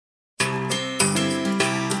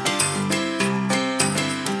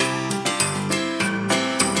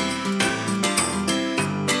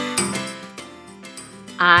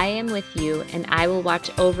I am with you, and I will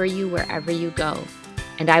watch over you wherever you go,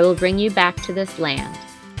 and I will bring you back to this land.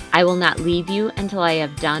 I will not leave you until I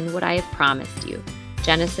have done what I have promised you.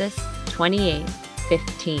 Genesis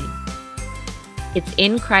 28:15. It's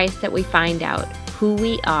in Christ that we find out who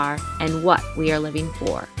we are and what we are living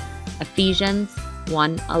for. Ephesians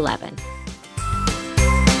 1:11.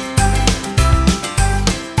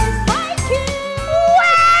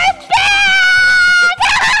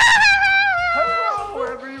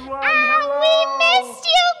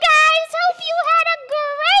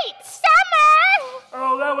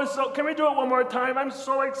 Can we do it one more time? I'm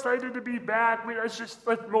so excited to be back. Let's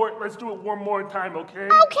do it one more time, okay?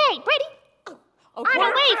 Okay, ready? Okay. Anna,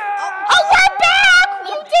 wave. Oh, we're back!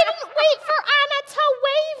 You didn't wait for Anna to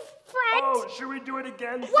wave, friend. Oh, should we do it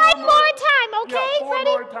again? One more time, okay? Yeah, four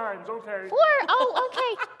ready? more times, okay.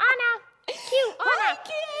 Okay. Anna, cute, Anna.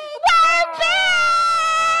 Hi, We're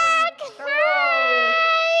back! Hello.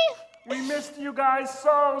 We missed you guys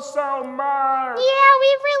so much. Yeah, we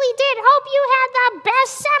really did. Hope you had the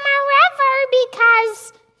best summer ever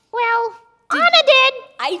because, well, Auna did.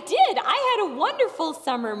 I did. I had a wonderful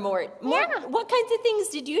summer, Mort. Yeah. What kinds of things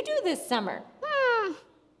did you do this summer?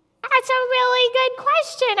 That's a really good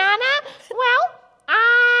question, Anna. Well,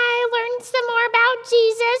 I learned some more about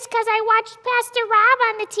Jesus because I watched Pastor Rob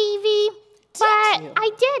on the TV. Did you? I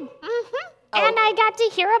did. And I got to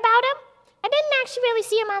hear about him. I didn't actually really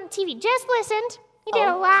see him on TV, just listened. He did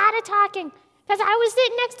a lot of talking. Because I was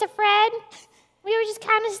sitting next to Fred. We were just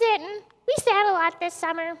kind of sitting. We sat a lot this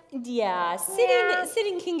summer. Yeah,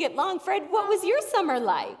 sitting can get long. Fred, what was your summer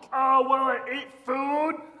like? Oh, well, I ate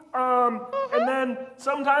food. And then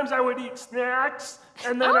sometimes I would eat snacks.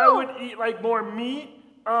 And then I would eat, more meat.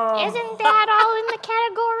 Isn't that all in the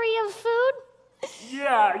category of food?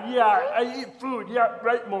 Yeah, I eat food. Yeah,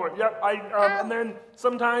 right, Mort. Yep, and then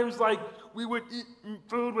sometimes, we would eat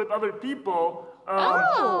food with other people.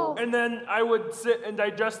 And then I would sit and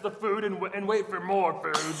digest the food and wait for more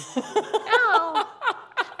food.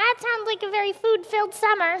 That sounds like a very food-filled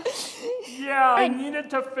summer. Yeah, I needed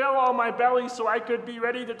to fill all my belly so I could be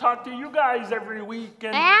ready to talk to you guys every week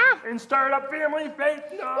and start up family faith.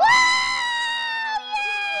 Woo! Yay!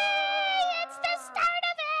 It's the start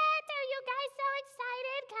of it! Are you guys so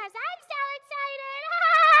excited? Because I'm so excited!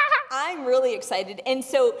 I'm really excited. And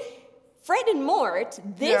so, Fred and Mort,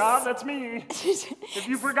 Yeah, that's me. If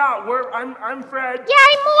you forgot, I'm Fred. Yeah,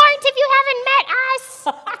 I'm Mort, if you haven't met us.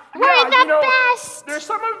 We're the best. There's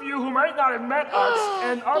some of you who might not have met us,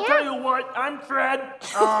 and I'll tell you what, I'm Fred,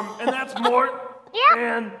 and that's Mort. Yeah.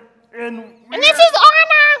 And this is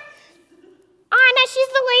Auna. Auna, she's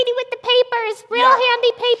the lady with the papers, real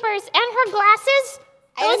handy papers, and her glasses.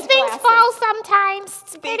 Those things fall sometimes.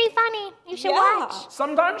 It's pretty funny. You should watch.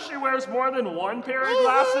 Sometimes she wears more than one pair of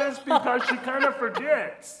glasses because she kind of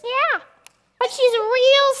forgets. Yeah. But she's a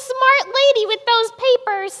real smart lady with those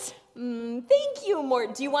papers. Thank you,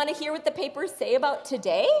 Mort. Do you want to hear what the papers say about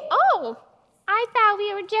today? Oh, I thought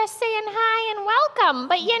we were just saying hi and welcome.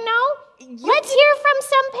 But let's hear from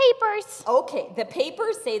some papers. Okay, the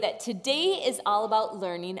papers say that today is all about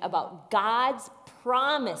learning about God's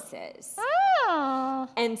promises. Oh.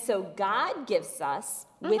 And so God gives us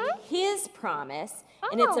with his promise,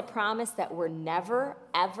 and it's a promise that we're never,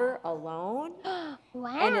 ever alone.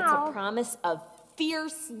 Wow. And it's a promise of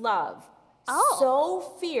fierce love. Oh. So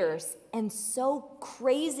fierce and so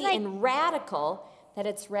crazy and radical that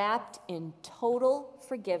it's wrapped in total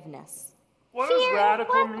forgiveness. What does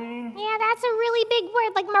radical mean? Yeah, that's a really big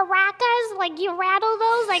word. Like maracas, like you rattle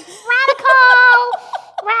those, like radical,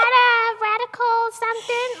 radical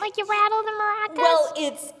something, like you rattle the maracas. Well,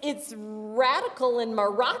 it's radical and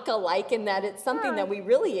maraca-like in that it's something that we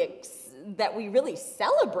really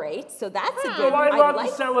celebrate. So that's a good. Well, I love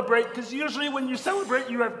to celebrate because usually when you celebrate,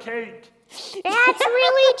 you have cake. That's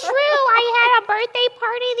really true. I had a birthday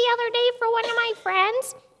party the other day for one of my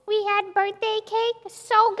friends. We had birthday cake.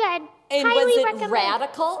 So good. And Highly was it recommend.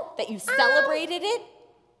 radical that you celebrated it?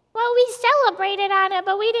 Well, we celebrated on it,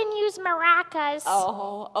 but we didn't use maracas.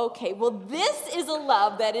 Oh, okay. Well, this is a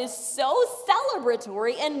love that is so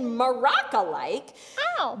celebratory and maraca-like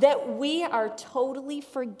that we are totally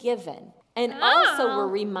forgiven. And also we're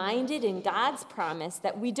reminded in God's promise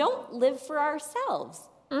that we don't live for ourselves.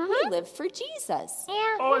 We live for Jesus.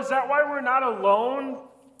 Yeah. Oh, is that why we're not alone?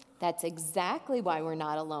 That's exactly why we're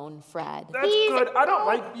not alone, Fred. That's good. I don't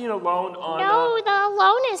like being alone, Auna. No, the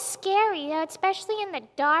alone is scary, especially in the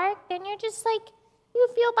dark. Then you're just like, you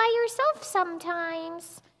feel by yourself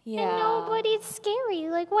sometimes. Yeah. And nobody's scary.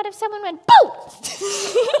 Like, what if someone went, boom?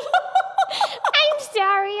 I'm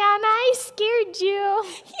sorry, Anna. I scared you.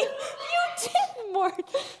 You didn't Mort,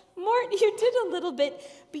 you did a little bit,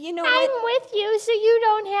 but you know what? I'm with you, so you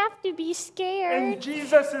don't have to be scared. And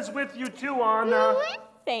Jesus is with you too, Anna.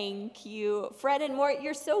 Thank you. Fred and Mort,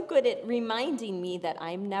 you're so good at reminding me that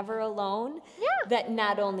I'm never alone. Yeah. That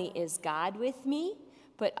not only is God with me,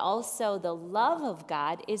 but also the love of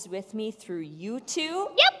God is with me through you two.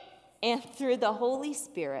 Yep. And through the Holy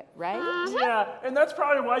Spirit, right? Yeah, and that's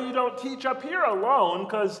probably why you don't teach up here alone,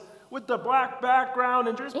 because with the black background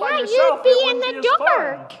and just by yourself, you'd be it in wouldn't the be as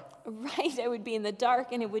dark. fun. Right, I would be in the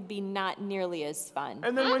dark and it would be not nearly as fun.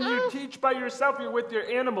 And then when you teach by yourself, you're with your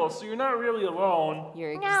animals, so you're not really alone.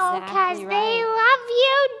 You're No, exactly because right. they love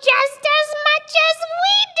you just as much as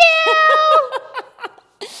we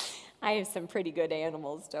do. I have some pretty good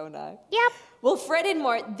animals, don't I? Yep. Well, Fred and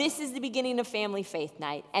Mort, this is the beginning of Family Faith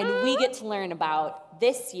Night, and we get to learn about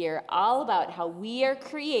this year all about how we are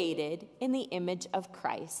created in the image of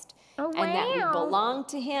Christ, Oh, and that we wow. belong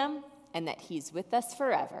to Him, and that He's with us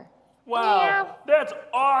forever. Wow, Yeah. that's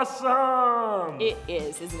awesome! It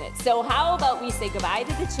is, isn't it? So how about we say goodbye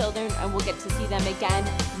to the children, and we'll get to see them again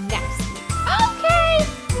next week. Okay.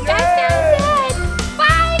 That sounds good.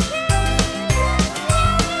 Bye,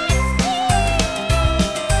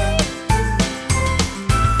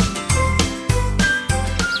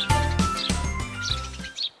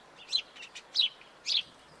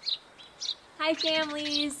 Hi,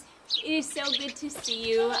 families. It is so good to see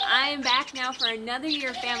you. I am back now for another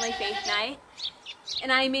year of Family Faith Night,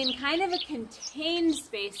 and I'm in kind of a contained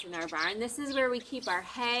space in our barn. This is where we keep our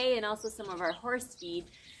hay and also some of our horse feed,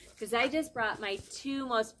 because I just brought my two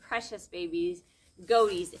most precious babies,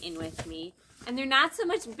 goaties, in with me. And they're not so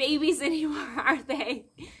much babies anymore, are they?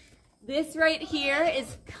 This right here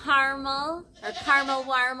is Carmel, or Carmel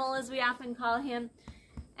Warmel as we often call him.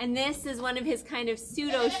 And this is one of his kind of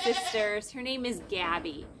pseudo-sisters. Her name is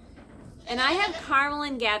Gabby. And I have Carmel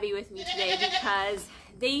and Gabby with me today because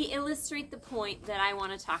they illustrate the point that I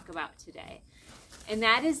want to talk about today. And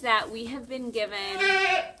that is that we have been given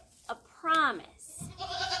a promise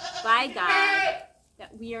by God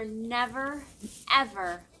that we are never,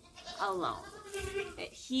 ever alone.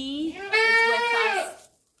 That He is with us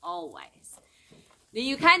always. Now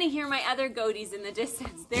you kind of hear my other goaties in the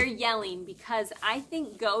distance. They're yelling because I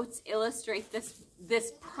think goats illustrate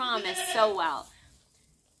this promise so well.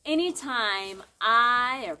 Anytime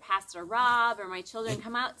I or Pastor Rob or my children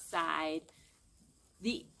come outside,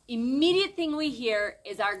 the immediate thing we hear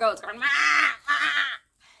is our goats going, "Mah, mah,"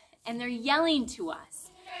 and they're yelling to us.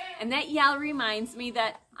 And that yell reminds me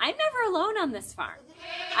that I'm never alone on this farm.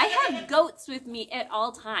 I have goats with me at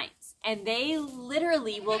all times, and they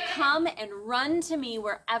literally will come and run to me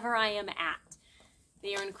wherever I am at.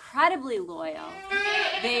 They are incredibly loyal.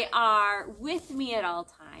 They are with me at all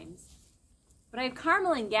times. But I have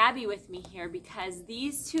Carmel and Gabby with me here because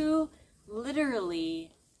these two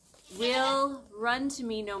literally will run to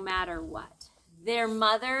me no matter what. Their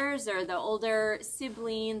mothers or the older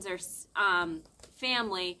siblings or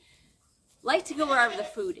family like to go wherever the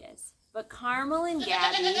food is. But Carmel and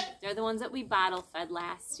Gabby, they're the ones that we bottle fed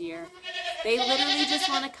last year. They literally just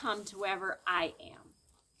want to come to wherever I am.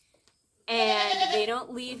 And they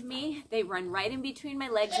don't leave me. They run right in between my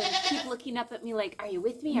legs and keep looking up at me like, "Are you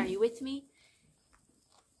with me? Are you with me?"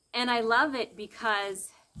 And I love it because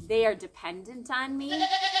they are dependent on me.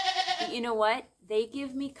 But you know what? They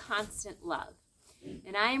give me constant love.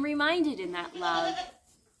 And I am reminded in that love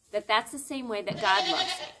that that's the same way that God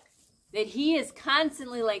loves me. That He is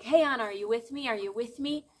constantly like, "Hey, Auna, are you with me? Are you with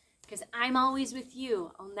me? Because I'm always with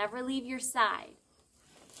you. I'll never leave your side."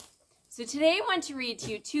 So today I want to read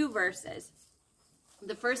to you two verses.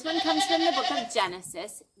 The first one comes from the book of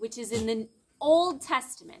Genesis, which is in the Old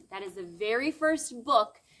Testament. That is the very first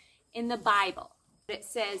book in the Bible. It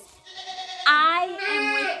says, "I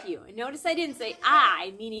am with you." And notice I didn't say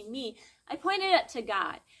I, meaning me. I pointed up to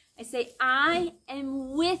God. I say, "I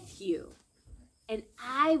am with you, and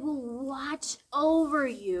I will watch over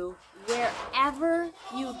you wherever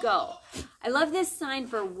you go." I love this sign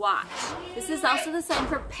for watch. This is also the sign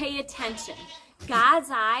for pay attention. God's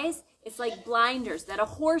eyes, it's like blinders that a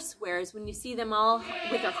horse wears when you see them all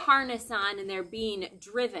with their harness on and they're being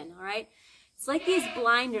driven, all right? It's like these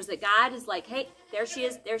blinders that God is like, "Hey, there she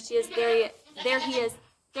is, there she is, there he is,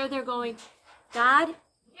 there they're going." God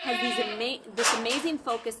has this amazing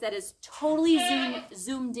focus that is totally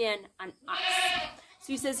zoomed in on us. So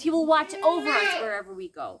He says He will watch over us wherever we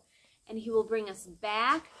go. And He will bring us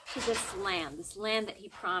back to this land that He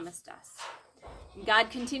promised us. And God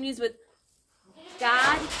continues with,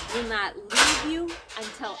 "God will not leave you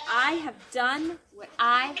until I have done what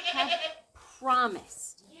I have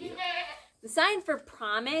promised you." The sign for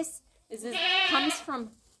promise comes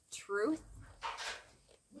from truth.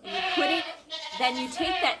 And you put it, then you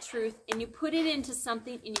take that truth and you put it into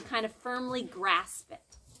something and you kind of firmly grasp it.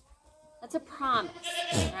 That's a promise,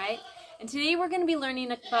 right? And today we're going to be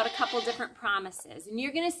learning about a couple different promises. And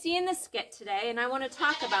you're going to see in the skit today, and I want to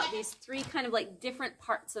talk about these three kind of like different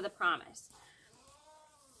parts of the promise.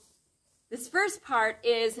 This first part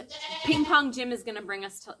is Ping Pong Jim is going to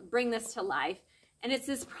bring this to life. And it's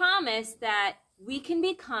this promise that we can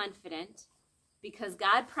be confident because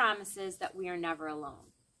God promises that we are never alone.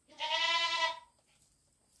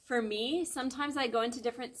 For me, sometimes I go into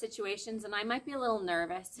different situations and I might be a little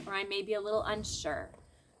nervous or I may be a little unsure.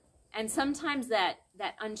 And sometimes that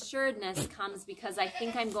unsuredness comes because I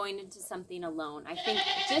think I'm going into something alone. I think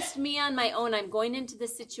just me on my own, I'm going into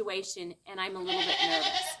this situation and I'm a little bit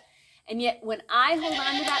nervous. And yet when I hold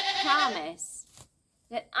on to that promise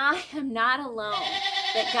that I am not alone,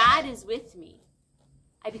 that God is with me,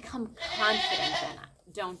 I become confident then,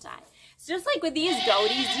 don't I? It's just like with these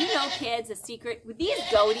goatees, you know, kids, a secret. With these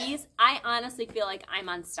goatees, I honestly feel like I'm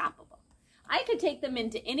unstoppable. I could take them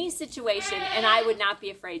into any situation and I would not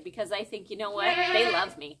be afraid because I think, you know what? They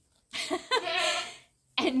love me.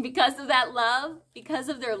 And because of that love, because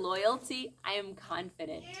of their loyalty, I am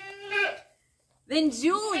confident. Then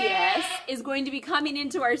Julius is going to be coming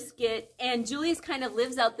into our skit, and Julius kind of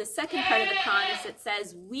lives out the second part of the promise. It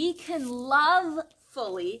says, we can love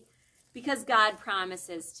fully because God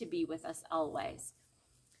promises to be with us always.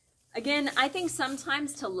 Again, I think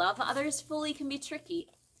sometimes to love others fully can be tricky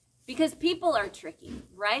because people are tricky,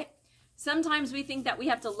 right? Sometimes we think that we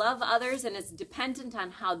have to love others and it's dependent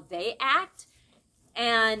on how they act.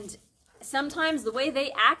 And sometimes the way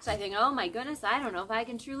they act, I think, oh my goodness, I don't know if I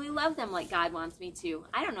can truly love them like God wants me to.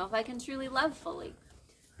 I don't know if I can truly love fully.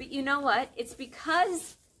 But you know what? It's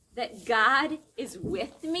because that God is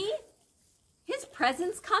with me. His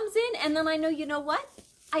presence comes in, and then I know, you know what?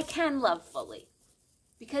 I can love fully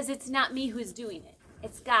because it's not me who's doing it.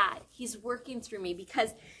 It's God. He's working through me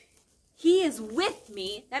because He is with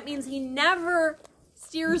me. That means He never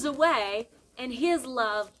steers away, and His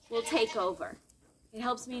love will take over. It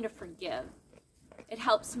helps me to forgive. It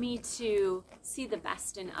helps me to see the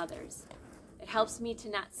best in others. It helps me to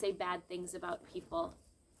not say bad things about people.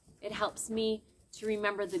 It helps me to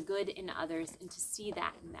remember the good in others and to see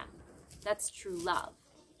that in them. That's true love,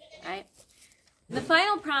 right? And the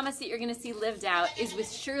final promise that you're going to see lived out is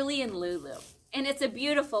with Shirley and Lulu. And it's a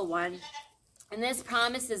beautiful one. And this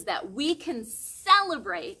promise is that we can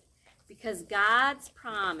celebrate because God's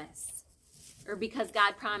promise, or because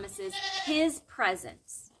God promises His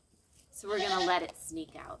presence. So we're going to let it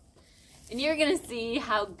sneak out. And you're going to see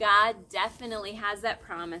how God definitely has that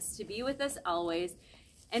promise to be with us always.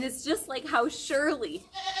 And it's just like how Shirley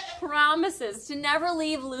promises to never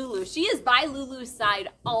leave Lulu. She is by Lulu's side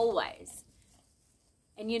always.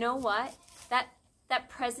 And you know what? That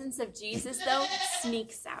presence of Jesus, though,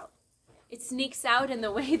 sneaks out. It sneaks out in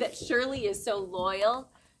the way that Shirley is so loyal.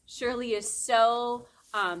 Shirley is so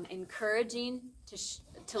encouraging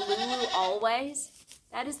to Lulu always.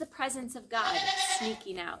 That is the presence of God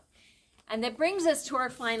sneaking out. And that brings us to our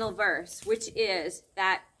final verse, which is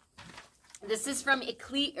that this is from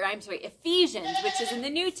Ephesians, which is in the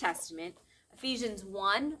New Testament, Ephesians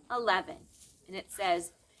 1:11. And it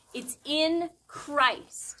says, it's in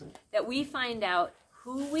Christ that we find out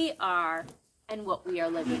who we are and what we are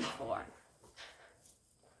living for.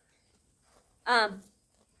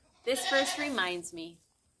 This verse reminds me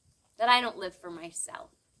that I don't live for myself.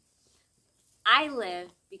 I live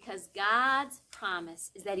because God's promise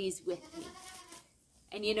is that He's with me.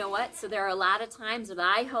 And you know what? So there are a lot of times that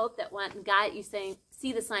I hope that when God, you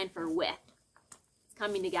see the sign for with. It's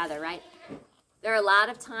coming together, right? There are a lot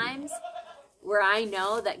of times where I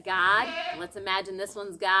know that God, let's imagine this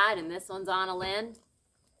one's God and this one's Auna Lynn,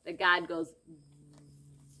 that God goes,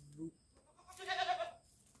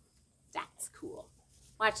 that's cool.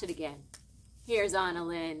 Watch it again. Here's Auna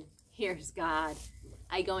Lynn. Here's God.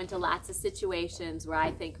 I go into lots of situations where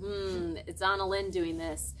I think, it's Auna Lynn doing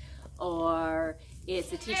this, or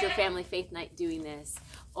it's a teacher family faith night doing this,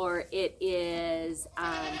 or it is,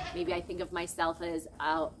 maybe I think of myself as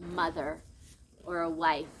a mother, or a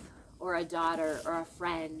wife, or a daughter, or a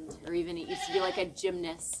friend, or even it used to be like a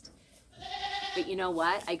gymnast. But you know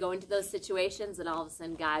what? I go into those situations and all of a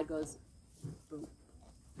sudden God goes, boom.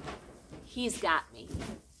 He's got me.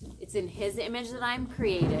 It's in His image that I'm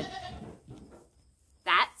created.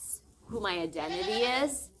 That's who my identity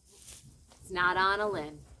is. It's not Auna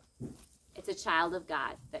Lynn. It's a child of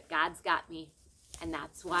God, that God's got me. And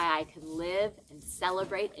that's why I can live and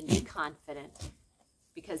celebrate and be confident,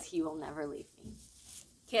 because He will never leave me.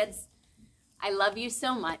 Kids, I love you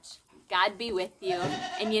so much. God be with you.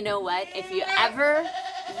 And you know what? If you ever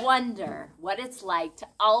wonder what it's like to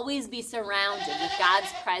always be surrounded with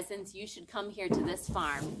God's presence, you should come here to this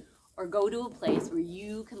farm or go to a place where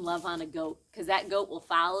you can love on a goat, because that goat will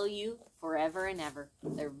follow you forever and ever.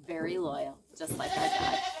 They're very loyal, just like our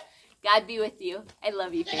God. God be with you. I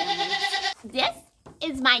love you, family. This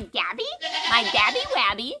is my Gabby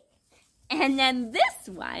Wabby. And then this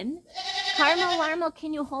one, Carmel,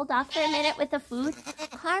 can you hold off for a minute with the food?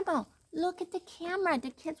 Carmel, look at the camera.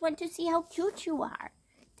 The kids want to see how cute you are.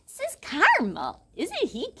 This is Carmel. Isn't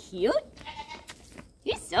he cute?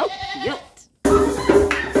 He's so cute.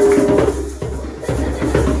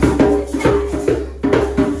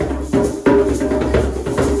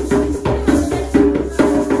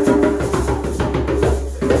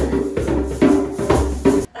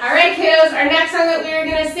 Our next song that we are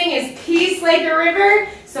going to sing is Peace Like a River.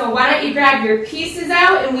 So why don't you grab your pieces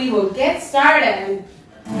out and we will get started.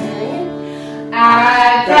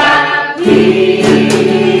 I got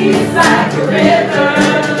peace like a river.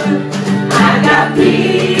 I got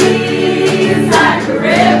peace like a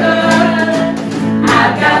river.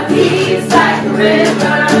 I've got peace like a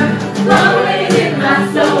river flowing in my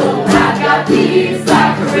soul. I've got peace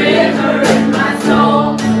like a river in my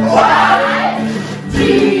soul. Why?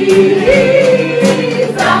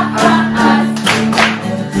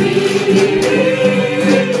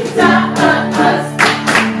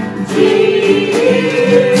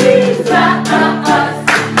 Jesus,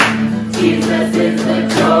 Jesus is the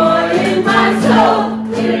joy in my soul,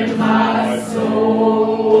 in my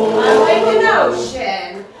soul. I'm like an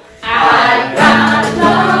ocean. I've got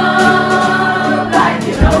love like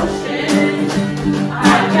an ocean.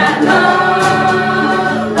 I've got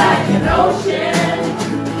love like an ocean.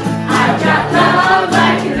 I've got love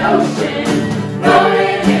like an ocean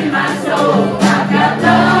rolling in my soul. I've got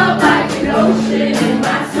love like an ocean in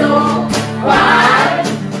my soul. Why?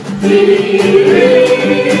 Jesus,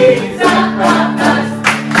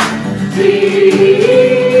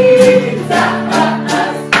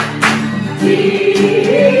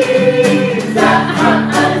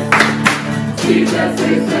 Jesus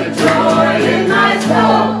is the joy in my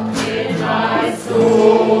soul, in my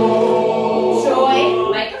soul. Joy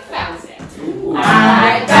like a fountain. I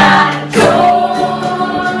got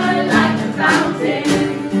joy like a fountain.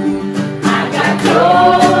 I got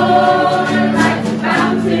joy like a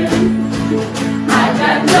fountain. I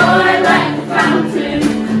got joy like a fountain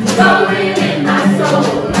flowing in my soul.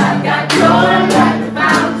 I've got joy like a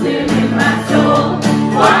fountain in my soul.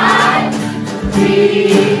 Why?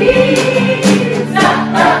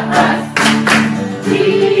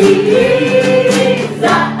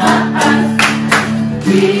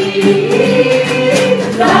 Jesus,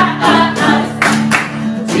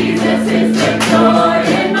 Jesus is the joy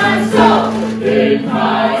in my soul, in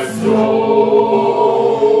my soul.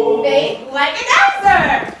 Faith like a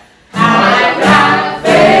geyser. I've got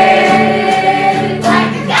faith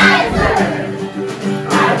like a geyser.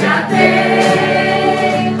 I've got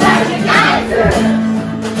faith like a geyser.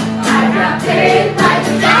 I've got faith like a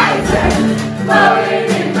geyser flowing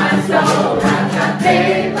in my soul. I've got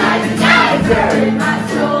faith like a geyser in my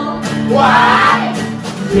soul. Why?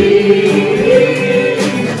 Jesus,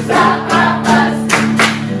 Jesus,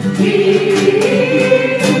 Jesus.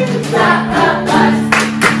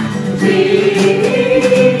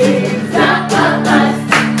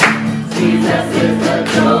 Jesus is the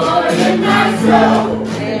joy in my soul,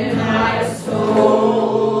 in my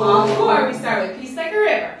soul. Encore, we start with Peace Like a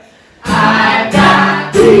River. I've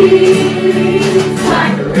got peace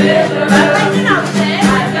like a river. Like an ocean.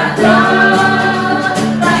 I've got love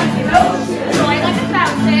like an ocean. Joy like a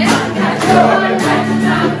fountain. I've got joy like a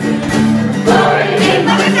fountain. Glory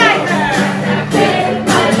like a geyser. I've got faith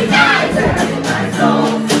like a geyser in my soul.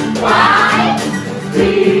 Why? Jesus,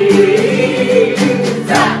 Jesus,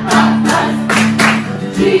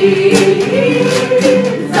 Jesus.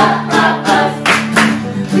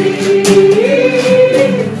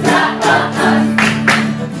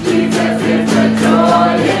 Jesus is the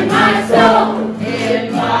joy in my soul, in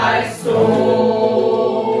my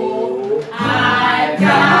soul. I've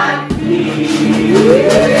got peace.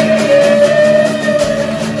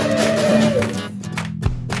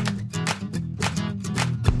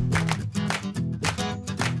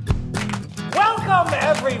 Welcome,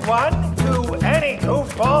 everyone, to Any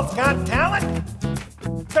Goofballs Got Talent.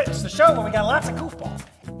 It's the show where we got lots of goofballs.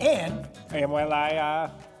 And well, I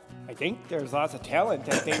think there's lots of talent.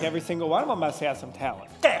 I think every single one of them must have some talent.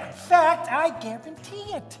 In fact, I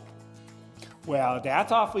guarantee it. Well,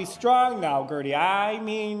 that's awfully strong now, Gertie. I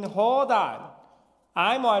mean, hold on.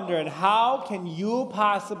 I'm wondering, how can you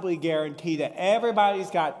possibly guarantee that everybody's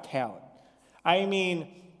got talent? I mean,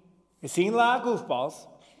 you've seen a lot of goofballs,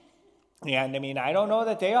 And I mean, I don't know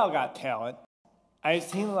that they all got talent. I've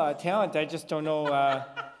seen a lot of talent. I just don't know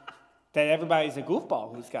that everybody's a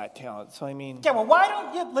goofball who's got talent. So I mean... Yeah, well, why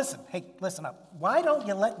don't you... listen up. Why don't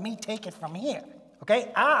you let me take it from here,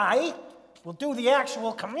 okay? I will do the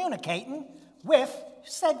actual communicating with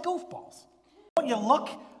said goofballs. Don't you look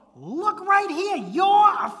right here. You're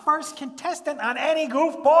our first contestant on any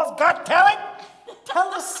Goofballs Got Talent. Tell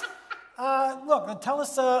us, tell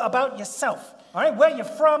us about yourself, all right? Where you're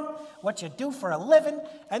from, what you do for a living,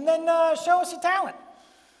 and then show us your talent.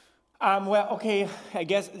 Well, okay, I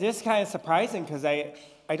guess this is kind of surprising because I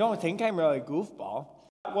don't think I'm really a goofball.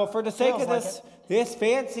 Well, for the sake of this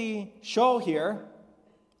fancy show here,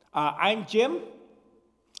 I'm Jim.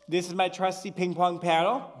 This is my trusty ping pong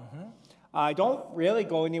paddle. I don't really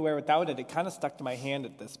go anywhere without it. It kind of stuck to my hand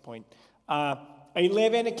at this point. I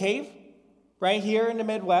live in a cave right here in the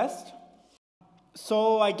Midwest.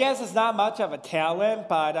 So I guess it's not much of a talent,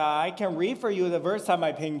 but I can read for you the verse on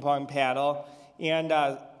my ping pong paddle.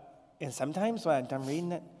 And sometimes when I'm done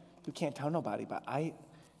reading it, you can't tell nobody, but I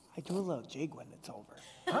do a little jig when it's over.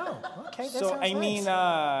 Oh, okay. That so, sounds I mean,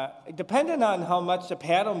 depending on how much the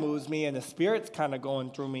paddle moves me and the spirit's kind of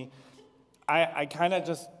going through me, I kind of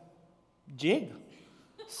just jig.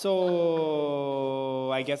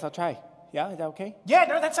 So, I guess I'll try. Yeah, is that okay? Yeah,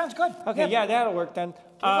 no, that sounds good. Okay, yeah, that'll work then.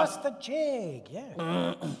 Give us the jig,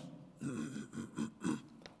 yeah.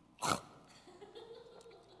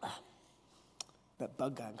 That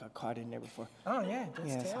bug got caught in there before. Oh, yeah, that's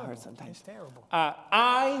terrible. It's hard sometimes. It's terrible.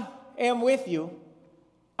 I am with you.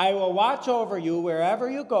 I will watch over you wherever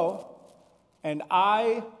you go, and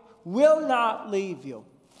I will not leave you.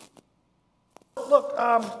 Look,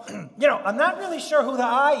 I'm not really sure who the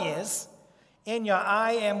I is in your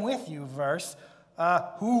I am with you verse.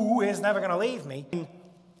 Who is never going to leave me?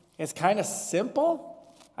 It's kind of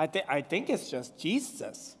simple. I think it's just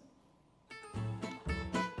Jesus.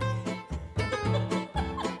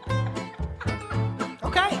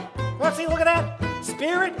 Okay. Well, see, look at that.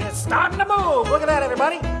 Spirit is starting to move. Look at that,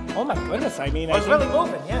 everybody. Oh, my goodness. I mean, it's really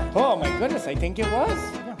moving, yeah. Oh, my goodness. I think it was.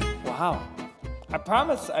 Yeah. Wow. I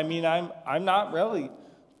promise. I mean, I'm not really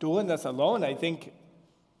doing this alone. I think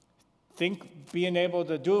being able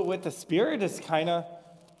to do it with the Spirit is kind of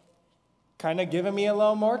giving me a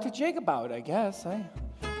little more to jig about, I guess. I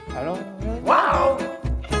don't really know. Wow!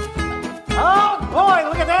 Oh, boy,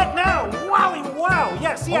 look at that now. Wowie, wow.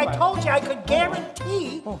 Yeah, see, I told you I could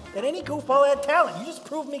guarantee that any goofball had talent. You just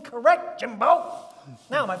proved me correct, Jimbo.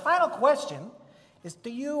 Now, my final question is, do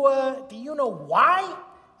you know why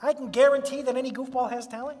I can guarantee that any goofball has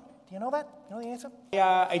talent? Do you know that? You know the answer?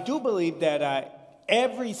 Yeah, I do believe that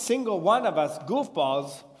every single one of us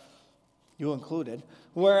goofballs, you included,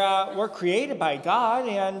 we're created by God,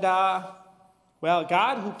 and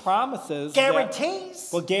God who promises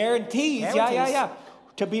guarantees. Guarantees. Yeah,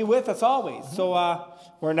 to be with us always. Mm-hmm. So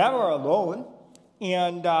we're never alone.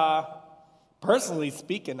 And personally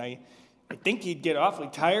speaking, I think he'd get awfully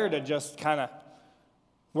tired of just kind of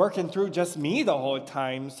working through just me the whole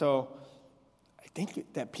time. So I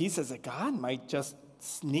think that pieces of God might just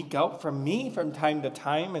sneak out from me from time to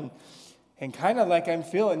time, and kind of like I'm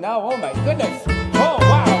feeling now. Oh my goodness! Oh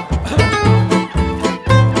wow!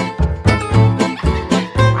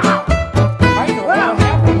 I don't know what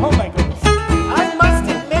happened. Oh my goodness! I must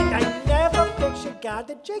admit, I never pictured God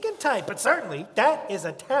the jigging type, but certainly that is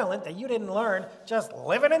a talent that you didn't learn just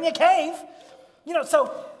living in your cave.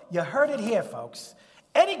 So you heard it here, folks.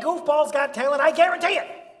 Any goofball's got talent, I guarantee it.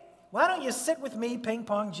 Why don't you sit with me, Ping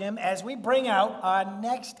Pong Jim, as we bring out our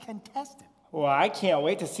next contestant? Well, I can't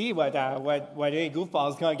wait to see what any goofball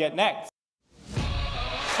is going to get next.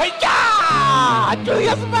 Hey-ya!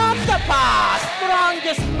 Julius Vanderpass,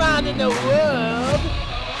 strongest man in the world.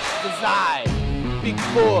 Design, big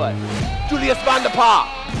boy, Julius Vanderpass.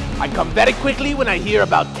 I come very quickly when I hear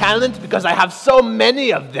about talent because I have so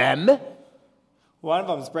many of them. One of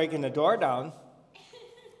them's breaking the door down.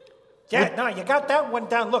 Yeah, no, you got that one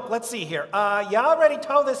down. Look, let's see here. You already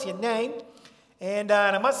told us your name, and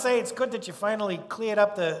I must say it's good that you finally cleared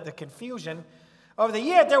up the confusion. Over the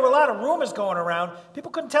year, there were a lot of rumors going around.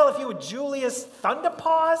 People couldn't tell if you were Julius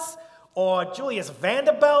Thunderpaws, or Julius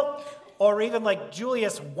Vanderbilt, or even like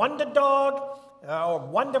Julius Wonderdog, or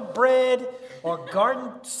Wonder Bread, or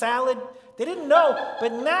Garden Salad. They didn't know,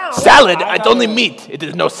 but now... Salad? It's only meat. It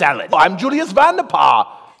is no salad. I'm Julius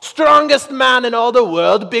Vanderpass. Strongest man in all the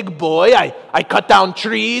world, big boy. I cut down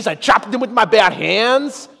trees. I chopped them with my bare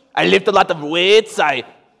hands. I lift a lot of weights. I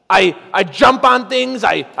jump on things.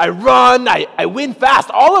 I run. I win fast.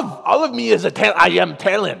 All of me is a talent. I am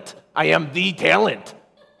talent. I am the talent.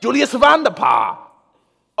 Julius Vanderpass.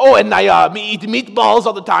 Oh, and I eat meatballs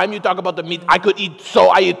all the time. You talk about the meat. I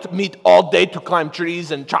eat meat all day to climb trees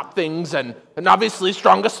and chop things, and obviously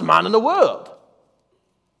strongest man in the world.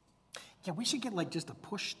 Yeah, we should get like just a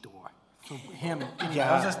push door for him.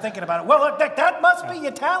 Yeah, I was just thinking about it. Well, look, that must be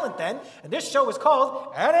your talent then. And this show is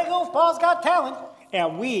called NA Goofballs Got Talent.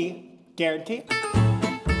 And we guarantee.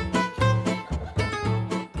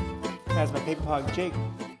 That's my paper pong Jake.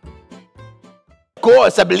 Of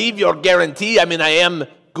course, I believe your guarantee. I mean, I am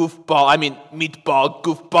meatball,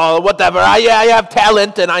 goofball, whatever. I have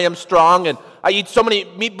talent and I am strong and I eat so many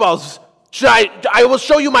meatballs. I will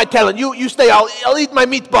show you my talent. You stay. I'll eat my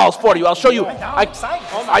meatballs for you. I'll show you.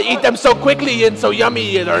 I eat them so quickly and so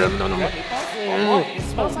yummy. It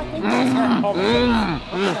smells like meatballs.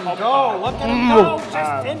 Go, look at him go.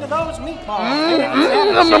 Just into those meatballs.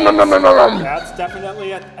 That's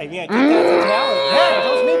definitely I think that's a talent. Yeah,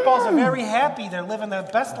 those meatballs are very happy. They're living their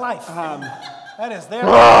best life. That is their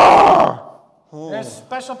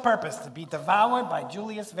special purpose, to be devoured by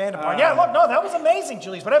Julius Vanderpump. Yeah, look, no, that was amazing,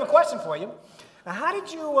 Julius. But I have a question for you. Now, how did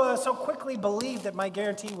you so quickly believe that my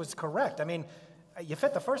guarantee was correct? I mean, you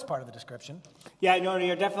fit the first part of the description. Yeah, no,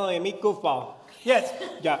 you're definitely a meat goofball. Yes.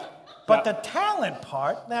 Yeah. But the talent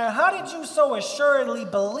part, now, how did you so assuredly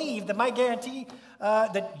believe that my guarantee,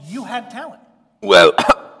 that you had talent? Well,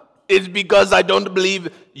 it's because I don't believe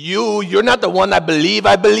you. You're not the one I believe.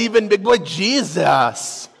 I believe in big boy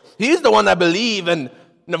Jesus. He's the one I believe, and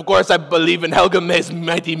of course I believe in Helga May's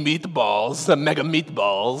mighty meatballs, the mega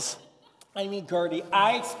meatballs. I mean, Gertie,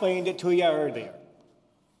 I explained it to you earlier.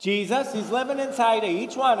 Jesus, he's living inside of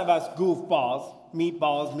each one of us goofballs, meat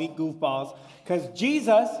goofballs, because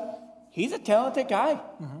Jesus, he's a talented guy.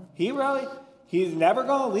 Mm-hmm. He's never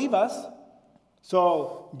going to leave us.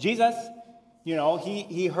 So Jesus, you know,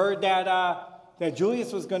 he heard that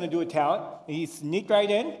Julius was going to do a talent. He sneaked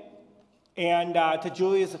right in and to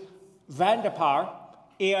Julius Vanderpump,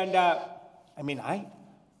 and I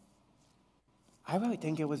really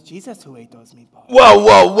think it was Jesus who ate those meatballs.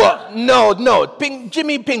 Whoa. No.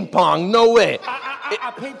 Jimmy Ping Pong, no way.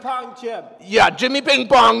 Ping Pong Jim. Yeah, Jimmy Ping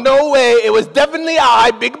Pong, no way. It was definitely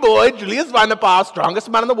I, big boy, Julius Vanderpump, strongest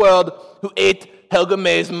man in the world, who ate Helga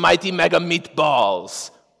May's mighty mega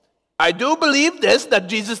meatballs. I do believe this, that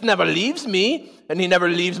Jesus never leaves me, and he never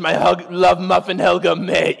leaves my love muffin Helga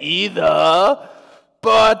May either.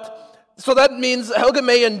 But, so that means Helga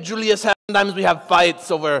May and Julius, sometimes we have fights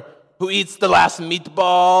over who eats the last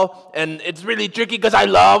meatball, and it's really tricky because I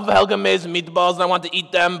love Helga May's meatballs and I want to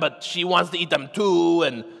eat them, but she wants to eat them too,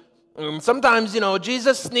 and sometimes, you know,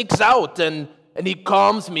 Jesus sneaks out and he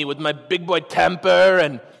calms me with my big boy temper,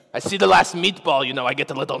 and I see the last meatball, you know, I get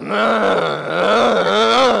a little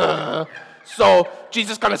so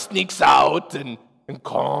Jesus kind of sneaks out and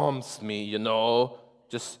calms me, you know,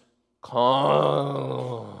 just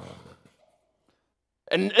calm.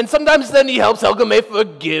 And sometimes then he helps Helga May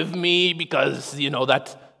forgive me because, you know,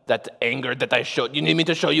 that anger that I showed. You need me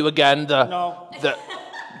to show you again? No.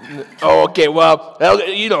 Oh, okay, well,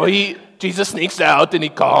 you know, Jesus sneaks out and he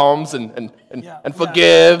calms and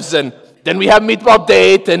forgives, and then we have meatball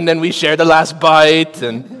date, and then we share the last bite,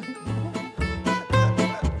 and...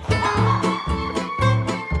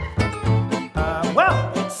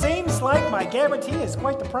 Well, it seems like my guarantee is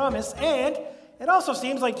quite the promise, and it also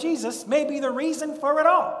seems like Jesus may be the reason for it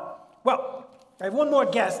all. Well, I have one more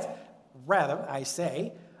guest, rather, I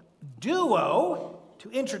say, duo,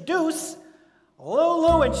 to introduce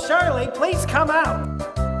Lulu and Charlie. Please come out.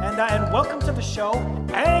 And welcome to the show.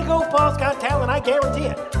 Any Goofballs Got Talent, I guarantee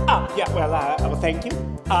it. Well, thank you.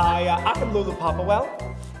 I'm Lulu Popplewell,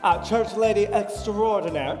 church lady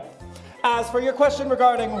extraordinaire. As for your question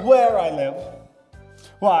regarding where I live,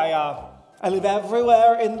 why, I live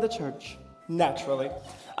everywhere in the church. Naturally.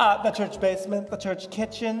 The church basement, the church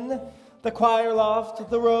kitchen, the choir loft,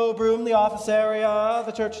 the robe room, the office area,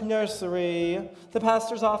 the church nursery, the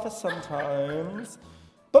pastor's office sometimes.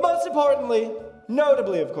 But most importantly,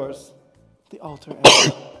 notably, of course, the altar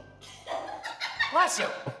area. Bless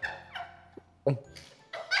you.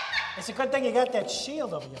 It's a good thing you got that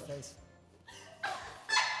shield over your face.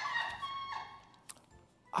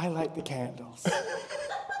 I light the candles.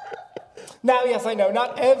 Now, yes, I know,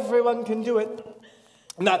 not everyone can do it.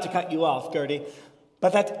 Not to cut you off, Gertie,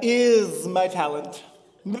 but that is my talent.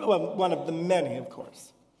 Well, one of the many, of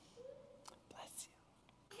course. Bless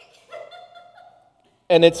you.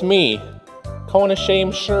 And it's me, Kona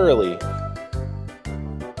Shame Shirley.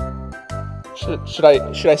 Should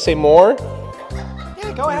I say more?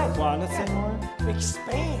 Yeah, go ahead. Want to say more?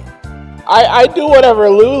 Expand. I do whatever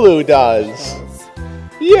Lulu does.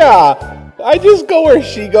 Yeah. I just go where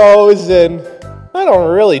she goes, and I don't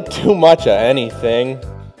really do much of anything.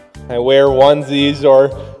 I wear onesies or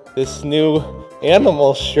this new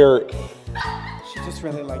animal shirt. She just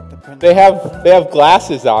really liked the print. They have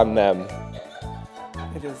glasses on them.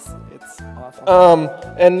 It's awesome.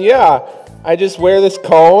 And yeah, I just wear this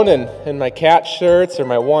cone and my cat shirts or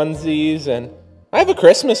my onesies, and I have a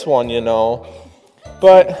Christmas one, you know.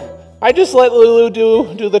 But I just let Lulu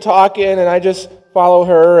do the talking, and I just follow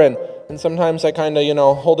her, and sometimes I kind of, you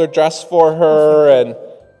know, hold her dress for her, and,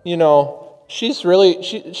 you know, she's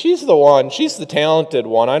the one. She's the talented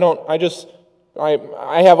one.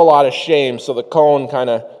 I have a lot of shame, so the cone kind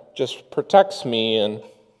of just protects me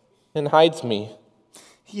and hides me.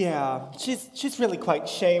 Yeah, she's really quite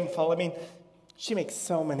shameful. I mean, she makes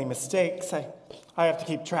so many mistakes. I have to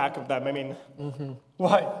keep track of them. I mean,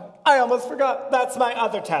 why? I almost forgot. That's my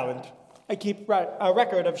other talent. I keep a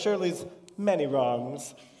record of Shirley's many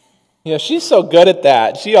wrongs. Yeah, she's so good at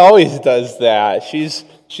that. She always does that. She's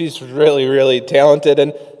really, really talented,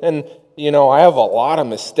 and you know, I have a lot of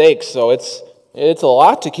mistakes, so it's a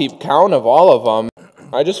lot to keep count of all of them.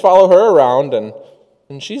 I just follow her around, and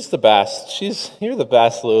she's the best. You're the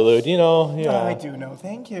best, Lulu. Do you know? Yeah. I do know.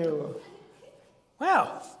 Thank you.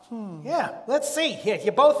 Wow. Yeah, let's see. Here,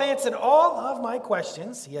 you both answered all of my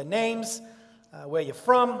questions. Your names, where you're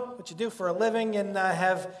from, what you do for a living, and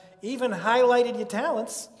have even highlighted your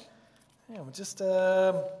talents. Yeah, we'll just,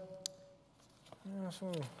 I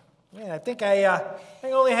think I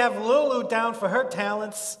only have Lulu down for her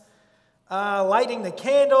talents. Lighting the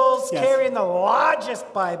candles, yes. Carrying the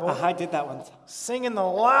largest Bible. I did that once. Singing the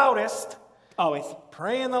loudest. Always.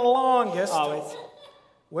 Praying the longest. Always.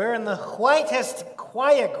 Wearing the whitest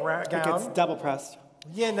choir gown. It gets double pressed.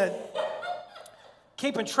 Yeah, and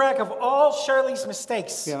keeping track of all Shirley's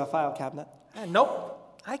mistakes. We have a file cabinet. Nope.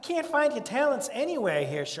 I can't find your talents anywhere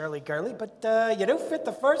here, Shirley Gurley, but you do fit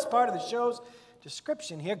the first part of the show's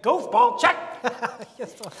description here. Goofball, check!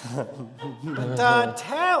 But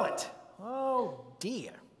talent. Oh,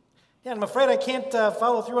 dear. Yeah, I'm afraid I can't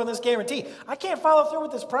follow through on this guarantee. I can't follow through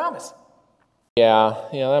with this promise. Yeah,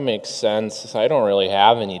 that makes sense. I don't really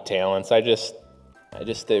have any talents. I just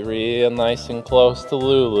stay real nice and close to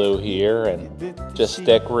Lulu here, and just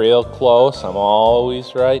stick real close. I'm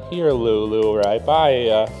always right here, Lulu, right by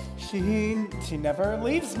ya. She never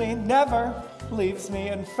leaves me, never leaves me.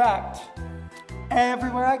 In fact,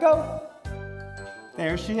 everywhere I go,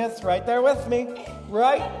 there she is, right there with me,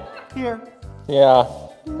 right here. Yeah,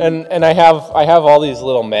 and I have all these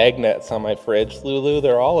little magnets on my fridge, Lulu.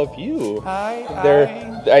 They're all of you.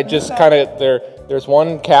 There's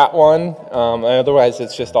one cat one, otherwise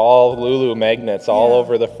it's just all Lulu magnets all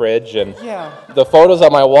over the fridge, and the photos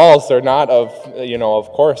on my walls, they're not of, of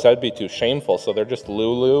course, that'd be too shameful, so they're just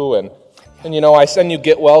Lulu, and I send you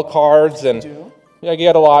get well cards, and I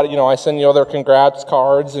get a lot, I send you other congrats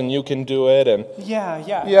cards, and you can do it, and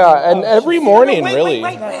and every morning, really.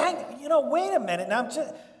 Wait a minute, now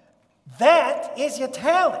that is your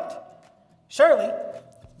talent. Shirley,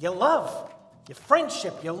 your love, your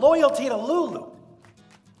friendship, your loyalty to Lulu.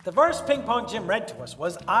 The verse Ping Pong Jim read to us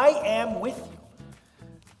was, I am with you.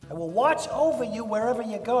 I will watch over you wherever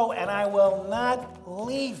you go, and I will not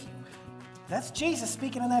leave you. That's Jesus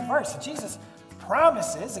speaking in that verse. Jesus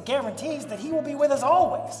promises and guarantees that he will be with us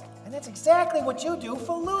always. And that's exactly what you do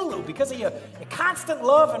for Lulu. Because of your constant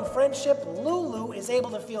love and friendship, Lulu is able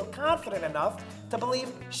to feel confident enough to believe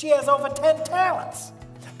she has over 10 talents.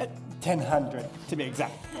 1,000 to be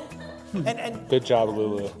exact. And good job,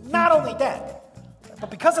 Lulu. Not only that, but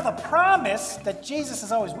because of the promise that Jesus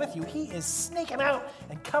is always with you, he is sneaking out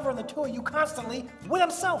and covering the two of you constantly with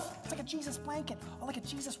himself. It's like a Jesus blanket, or like a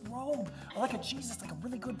Jesus robe, or like a Jesus, like a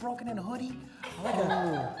really good broken-in hoodie, or like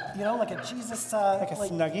like a Jesus... like a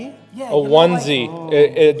snuggie? Yeah. A onesie,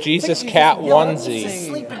 a Jesus cat onesie. A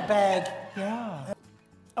sleeping bag. Yeah.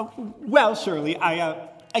 Oh, well, Shirley, I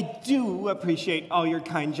do appreciate all your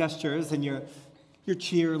kind gestures and your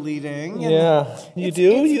cheerleading. Yeah, you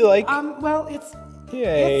do? You like... Well, it's...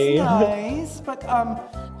 Yay. It's nice, but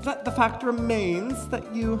the fact remains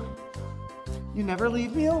that you never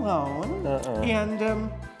leave me alone, and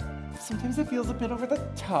sometimes it feels a bit over the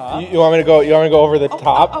top. You want me to go? You want me to go over the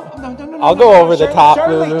top? No. I'll go over the top,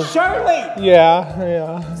 Shirley, Lulu. Shirley.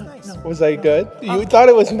 Yeah. It's nice. Was I good? You thought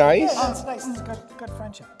it was nice? Yeah, it's nice. It's good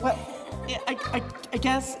friendship. Well, I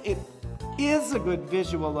guess it is a good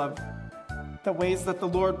visual of the ways that the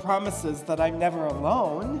Lord promises that I'm never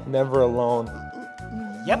alone. Never alone.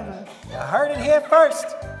 Yep, you heard it here first.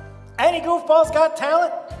 Any goofballs got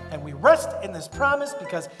talent, and we rest in this promise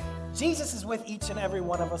because Jesus is with each and every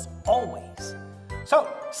one of us always. So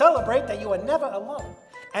celebrate that you are never alone,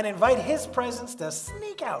 and invite his presence to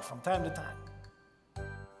sneak out from time to time.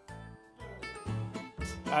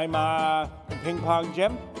 I'm Ping Pong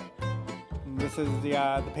Jim. And this is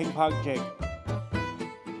the ping pong jig.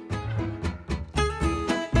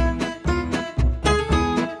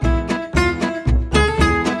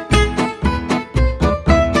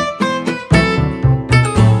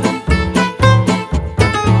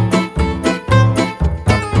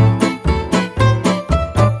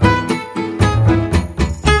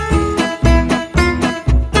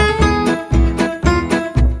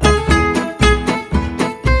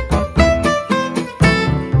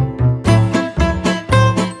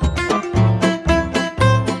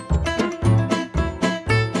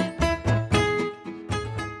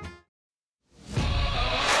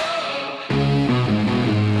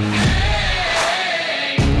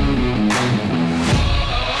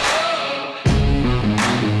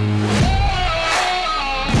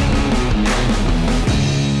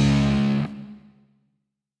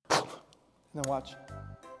 Now watch.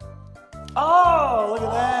 Oh, look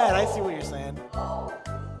at that. I see what you're saying.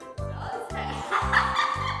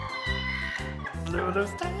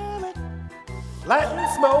 Lulu's talent. Light and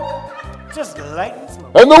smoke. Just light and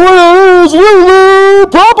smoke. And the winner is Lulu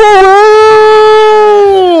Popple!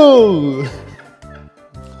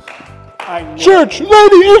 Church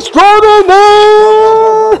Lady Extraordinaire!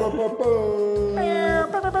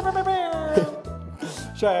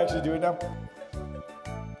 Should I actually do it now?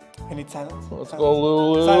 I need silence. Let's go,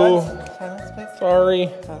 Lulu. Silence. Silence, please. Sorry.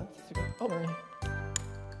 Silence. Oh.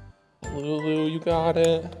 Lulu, you got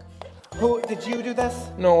it. Who, did you do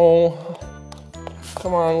this? No.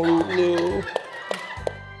 Come on, Lulu.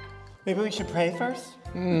 Maybe we should pray first?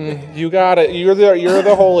 You got it. You're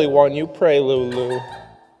the Holy One. You pray, Lulu.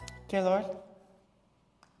 Dear Lord,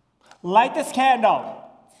 light this candle.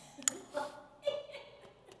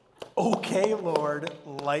 Okay, Lord,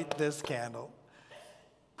 light this candle.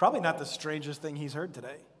 Probably not the strangest thing he's heard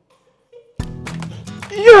today.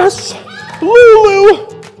 Yes! Lulu!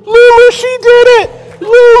 Lulu, she did it!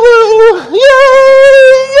 Lulu! Yay!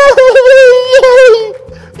 Yay! Yay!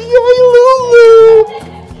 Yay, Lulu!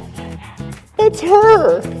 It's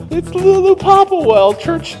her! It's Lulu Popplewell,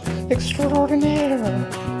 Church Extraordinaire.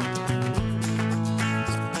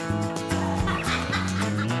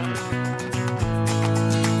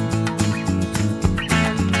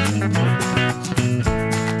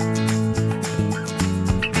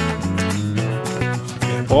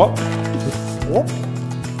 Oh. Oh.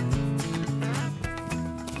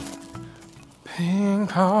 Ping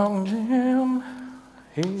Pong Jim,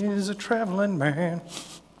 he's a traveling man.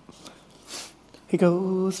 He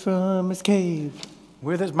goes from his cave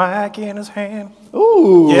With his mic in his hand.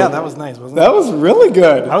 Ooh. Yeah, that was nice, wasn't it? That was really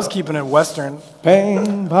good. I was keeping it Western.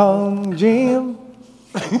 Ping Pong Jim.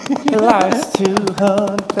 He likes to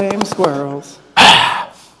hunt them squirrels.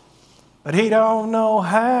 But he don't know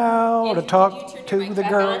how to talk to the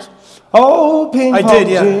girls. Oh, Ping Pong I did,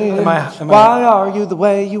 yeah. Jim, Am I- why are you the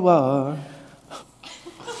way you are?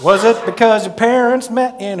 Was it because your parents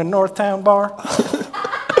met in a Northtown bar?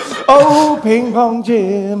 Oh, Ping Pong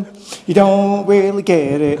Jim, you don't really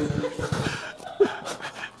get it.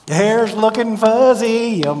 Your hair's looking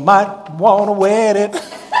fuzzy, you might want to wet it.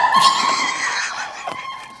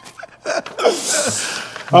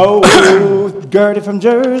 Oh, Gertie from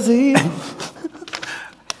Jersey.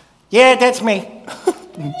 Yeah, that's me.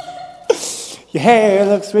 Your hair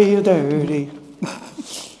looks real dirty.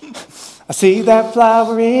 I see that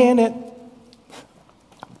flower in it.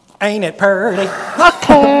 Ain't it purty?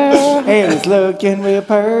 And it's looking real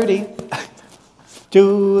pretty.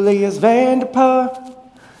 Julius Vanderpump,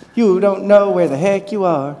 you don't know where the heck you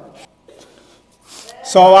are.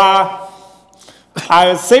 So, I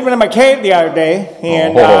was sleeping in my cave the other day,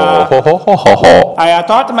 and I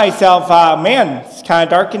thought to myself, man, it's kind of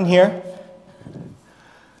dark in here.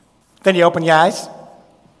 Then you open your eyes.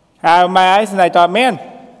 I opened my eyes, and I thought, man,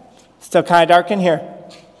 it's still kind of dark in here.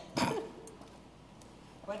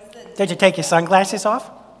 Did you take your sunglasses off?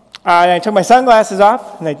 And I took my sunglasses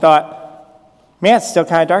off, and I thought, man, it's still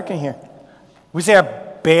kind of dark in here. Was there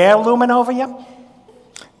a bear looming over you?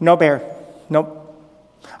 No bear. Nope.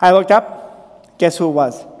 I looked up. Guess who it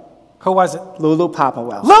was? Who was it? Lulu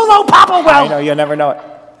Popplewell. Lulu Popplewell! I know, you'll never know it.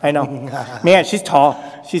 I know. Man, she's tall.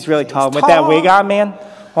 She's really tall. With that wig on, man.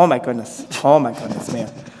 Oh, my goodness. Oh, my goodness, man.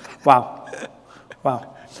 Wow.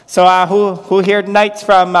 Wow. So, who here tonight's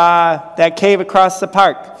from that cave across the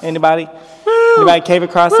park? Anybody? Anybody cave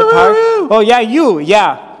across the park? Oh, yeah, you.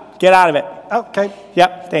 Yeah. Get out of it. Okay.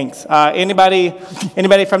 Yep, thanks. Anybody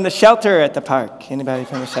from the shelter at the park? Anybody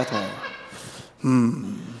from the shelter?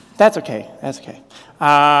 That's okay. That's okay.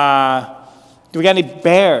 Do we got any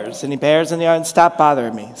bears? Any bears in the yard? Stop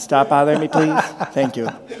bothering me. Stop bothering me, please. Thank you.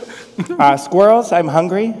 Squirrels, I'm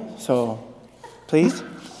hungry, so please.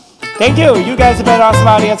 Thank you. You guys have been an awesome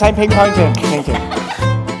audience. I'm Ping Pong Tim.